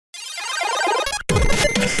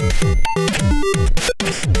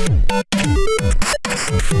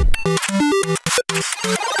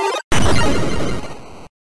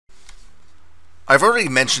I've already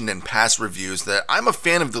mentioned in past reviews that I'm a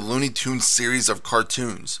fan of the Looney Tunes series of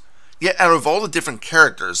cartoons. Yet out of all the different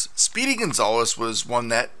characters, Speedy Gonzales was one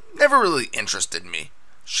that never really interested me.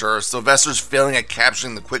 Sure, Sylvester's failing at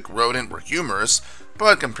capturing the quick rodent were humorous,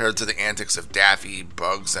 but compared to the antics of Daffy,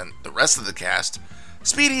 Bugs, and the rest of the cast,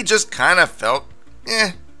 Speedy just kinda felt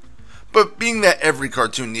eh. But being that every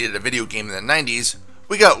cartoon needed a video game in the 90s,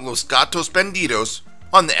 we got Los Gatos Bandidos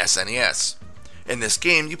on the SNES. In this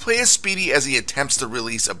game, you play as Speedy as he attempts to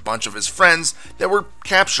release a bunch of his friends that were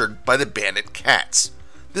captured by the bandit cats.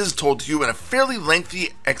 This is told to you in a fairly lengthy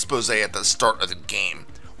expose at the start of the game,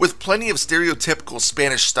 with plenty of stereotypical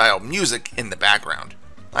Spanish-style music in the background.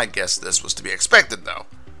 I guess this was to be expected though.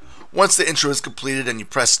 Once the intro is completed and you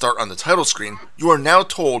press start on the title screen, you are now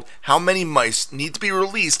told how many mice need to be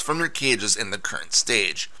released from their cages in the current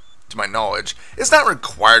stage. To my knowledge, it's not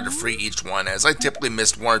required to free each one, as I typically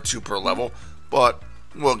missed 1 or 2 per level, but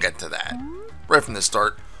we'll get to that. Right from the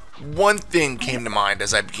start, one thing came to mind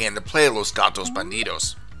as I began to play Los Gatos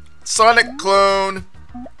Bandidos. Sonic clone!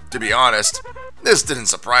 To be honest, this didn't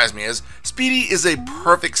surprise me, as Speedy is a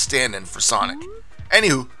perfect stand-in for Sonic.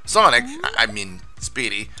 Anywho, Sonic, I mean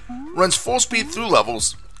Speedy, runs full speed through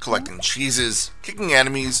levels, collecting cheeses, kicking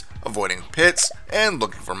enemies, avoiding pits, and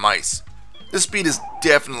looking for mice. The speed is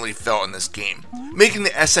definitely felt in this game, making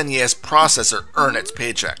the SNES processor earn its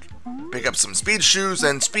paycheck. Pick up some speed shoes,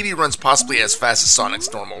 and Speedy runs possibly as fast as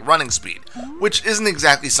Sonic's normal running speed, which isn't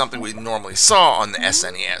exactly something we normally saw on the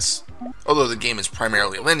SNES. Although the game is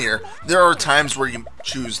primarily linear, there are times where you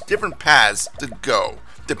choose different paths to go,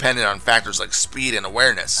 depending on factors like speed and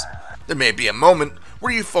awareness. There may be a moment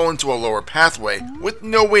where you fall into a lower pathway with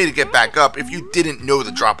no way to get back up if you didn't know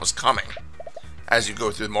the drop was coming. As you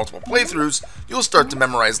go through multiple playthroughs, you'll start to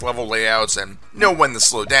memorize level layouts and know when to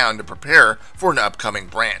slow down to prepare for an upcoming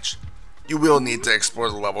branch. You will need to explore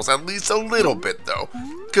the levels at least a little bit though,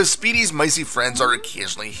 because Speedy's micey friends are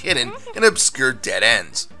occasionally hidden in obscure dead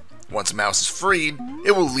ends. Once a mouse is freed,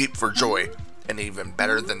 it will leap for joy, and even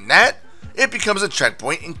better than that, it becomes a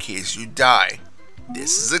checkpoint in case you die.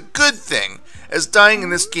 This is a good thing, as dying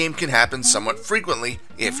in this game can happen somewhat frequently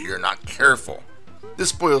if you're not careful.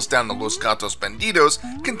 This boils down to Los Gatos Bandidos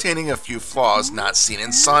containing a few flaws not seen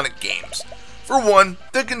in Sonic games. For one,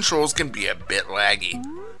 the controls can be a bit laggy.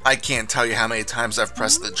 I can't tell you how many times I've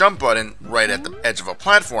pressed the jump button right at the edge of a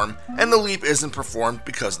platform and the leap isn't performed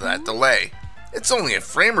because of that delay. It's only a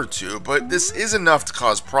frame or two, but this is enough to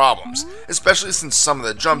cause problems, especially since some of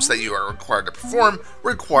the jumps that you are required to perform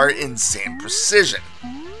require insane precision.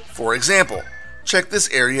 For example, check this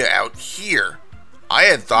area out here. I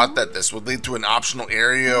had thought that this would lead to an optional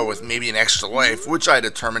area with maybe an extra life, which I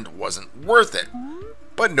determined wasn't worth it.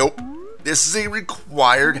 But nope, this is a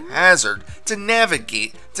required hazard to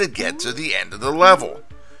navigate to get to the end of the level.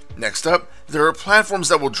 Next up, there are platforms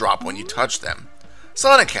that will drop when you touch them.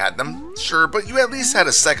 Sonic had them, sure, but you at least had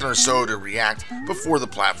a second or so to react before the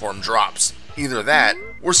platform drops. Either that,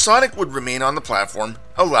 or Sonic would remain on the platform,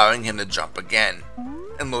 allowing him to jump again.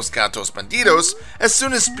 In Los Gatos Bandidos, as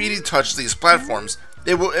soon as Speedy touches these platforms,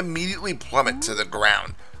 they will immediately plummet to the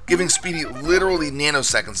ground, giving Speedy literally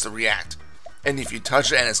nanoseconds to react. And if you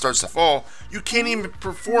touch it and it starts to fall, you can't even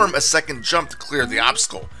perform a second jump to clear the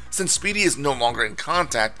obstacle, since Speedy is no longer in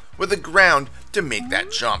contact with the ground to make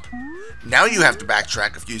that jump. Now you have to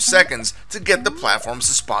backtrack a few seconds to get the platforms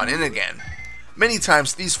to spawn in again. Many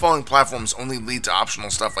times these falling platforms only lead to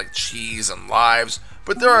optional stuff like cheese and lives,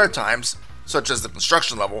 but there are times, such as the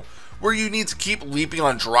construction level, where you need to keep leaping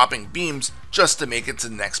on dropping beams just to make it to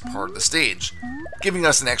the next part of the stage. Giving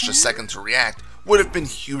us an extra second to react would have been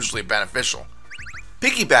hugely beneficial.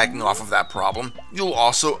 Piggybacking off of that problem, you'll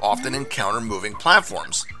also often encounter moving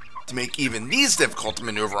platforms. To make even these difficult to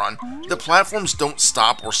maneuver on, the platforms don't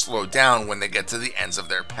stop or slow down when they get to the ends of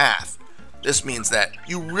their path. This means that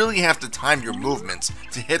you really have to time your movements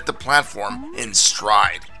to hit the platform in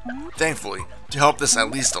stride. Thankfully, to help this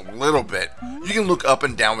at least a little bit, you can look up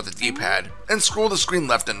and down with the D-pad and scroll the screen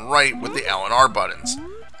left and right with the L and R buttons.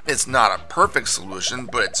 It's not a perfect solution,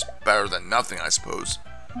 but it's better than nothing, I suppose.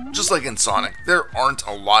 Just like in Sonic, there aren't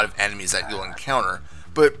a lot of enemies that you'll encounter,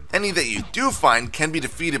 but any that you do find can be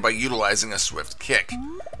defeated by utilizing a swift kick.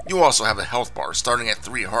 You also have a health bar starting at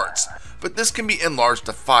 3 hearts, but this can be enlarged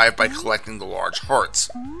to 5 by collecting the large hearts.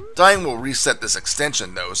 Dying will reset this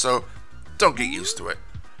extension though, so don't get used to it.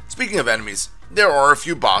 Speaking of enemies, there are a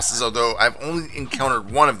few bosses, although I've only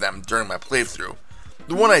encountered one of them during my playthrough.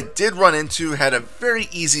 The one I did run into had a very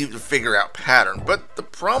easy to figure out pattern, but the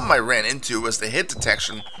problem I ran into was the hit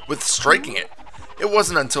detection with striking it. It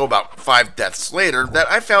wasn't until about 5 deaths later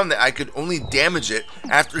that I found that I could only damage it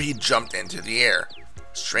after he jumped into the air.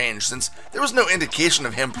 Strange, since there was no indication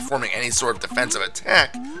of him performing any sort of defensive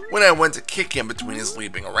attack when I went to kick him between his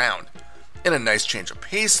leaping around. In a nice change of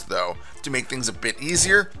pace though, to make things a bit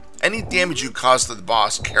easier, any damage you cause to the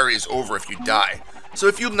boss carries over if you die. So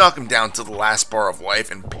if you knock him down to the last bar of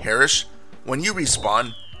life and perish, when you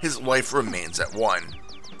respawn, his life remains at 1.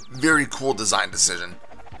 Very cool design decision.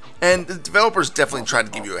 And the developers definitely tried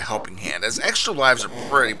to give you a helping hand, as extra lives are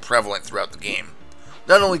pretty prevalent throughout the game.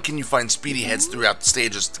 Not only can you find Speedy heads throughout the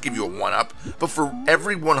stages to give you a 1-up, but for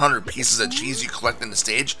every 100 pieces of cheese you collect in the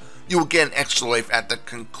stage, you will get an extra life at the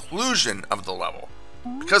conclusion of the level.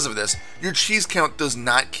 Because of this, your cheese count does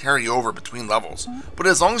not carry over between levels, but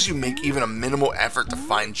as long as you make even a minimal effort to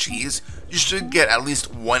find cheese, you should get at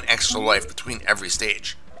least 1 extra life between every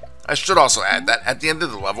stage. I should also add that at the end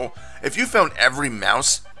of the level, if you found every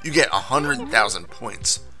mouse, you get 100,000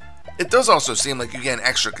 points. It does also seem like you get an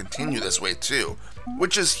extra continue this way too,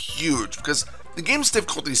 which is huge because the game's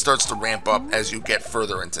difficulty starts to ramp up as you get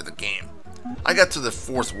further into the game. I got to the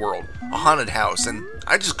 4th world, a haunted house, and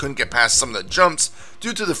I just couldn't get past some of the jumps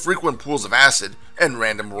due to the frequent pools of acid and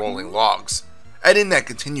random rolling logs. Adding that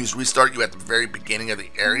continues restart you at the very beginning of the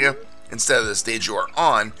area instead of the stage you are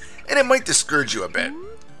on, and it might discourage you a bit.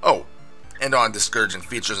 Oh, and on discouraging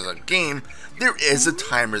features of the game, there is a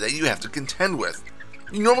timer that you have to contend with.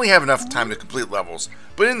 You normally have enough time to complete levels,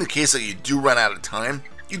 but in the case that you do run out of time,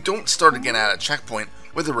 you don't start again at a checkpoint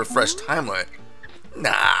with a refreshed time limit.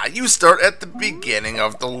 Nah, you start at the beginning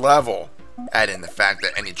of the level. Add in the fact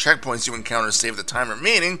that any checkpoints you encounter save the time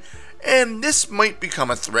remaining, and this might become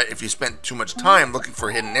a threat if you spent too much time looking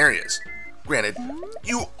for hidden areas. Granted,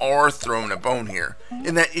 you are thrown a bone here,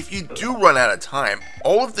 in that if you do run out of time,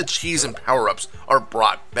 all of the cheese and power-ups are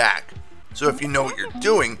brought back. So if you know what you're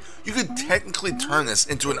doing, you could technically turn this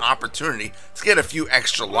into an opportunity to get a few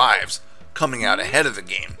extra lives, coming out ahead of the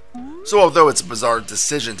game. So although it's a bizarre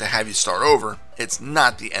decision to have you start over, it's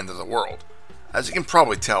not the end of the world. As you can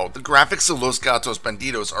probably tell, the graphics of Los Gatos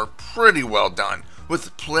Bandidos are pretty well done,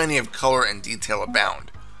 with plenty of color and detail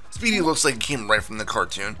abound. Speedy looks like he came right from the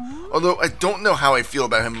cartoon, although I don't know how I feel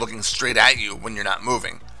about him looking straight at you when you're not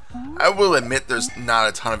moving. I will admit there's not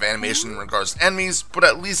a ton of animation in regards to enemies, but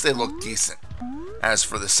at least they look decent. As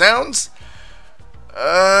for the sounds,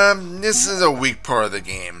 this is a weak part of the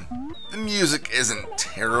game. The music isn't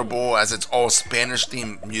terrible, as it's all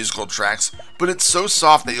Spanish-themed musical tracks, but it's so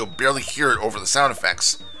soft that you'll barely hear it over the sound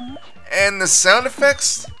effects. And the sound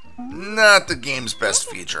effects? Not the game's best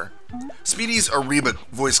feature. Speedy's Ariba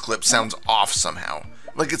voice clip sounds off somehow,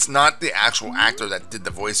 like it's not the actual actor that did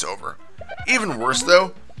the voiceover. Even worse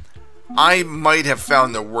though, I might have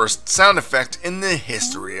found the worst sound effect in the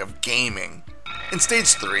history of gaming. In Stage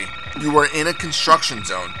 3, you are in a construction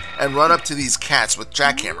zone and run up to these cats with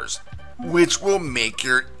jackhammers, which will make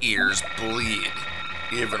your ears bleed.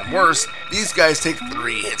 Even worse, these guys take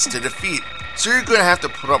 3 hits to defeat, so you're going to have to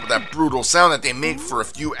put up with that brutal sound that they make for a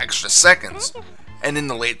few extra seconds. And in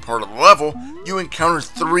the late part of the level, you encounter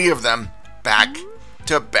 3 of them back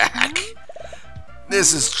to back.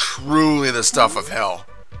 This is truly the stuff of hell.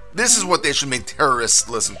 This is what they should make terrorists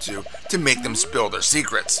listen to make them spill their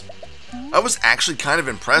secrets. I was actually kind of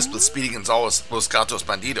impressed with Speedy Gonzales' Los Gatos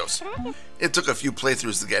Bandidos. It took a few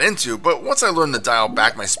playthroughs to get into, but once I learned to dial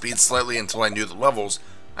back my speed slightly until I knew the levels,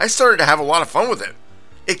 I started to have a lot of fun with it.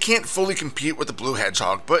 It can't fully compete with the Blue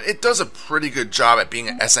Hedgehog, but it does a pretty good job at being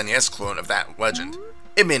an SNES clone of that legend.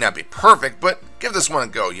 It may not be perfect, but give this one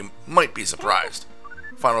a go, you might be surprised.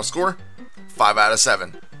 Final score? 5 out of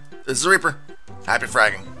 7. This is the Reaper. Happy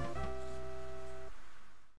fragging.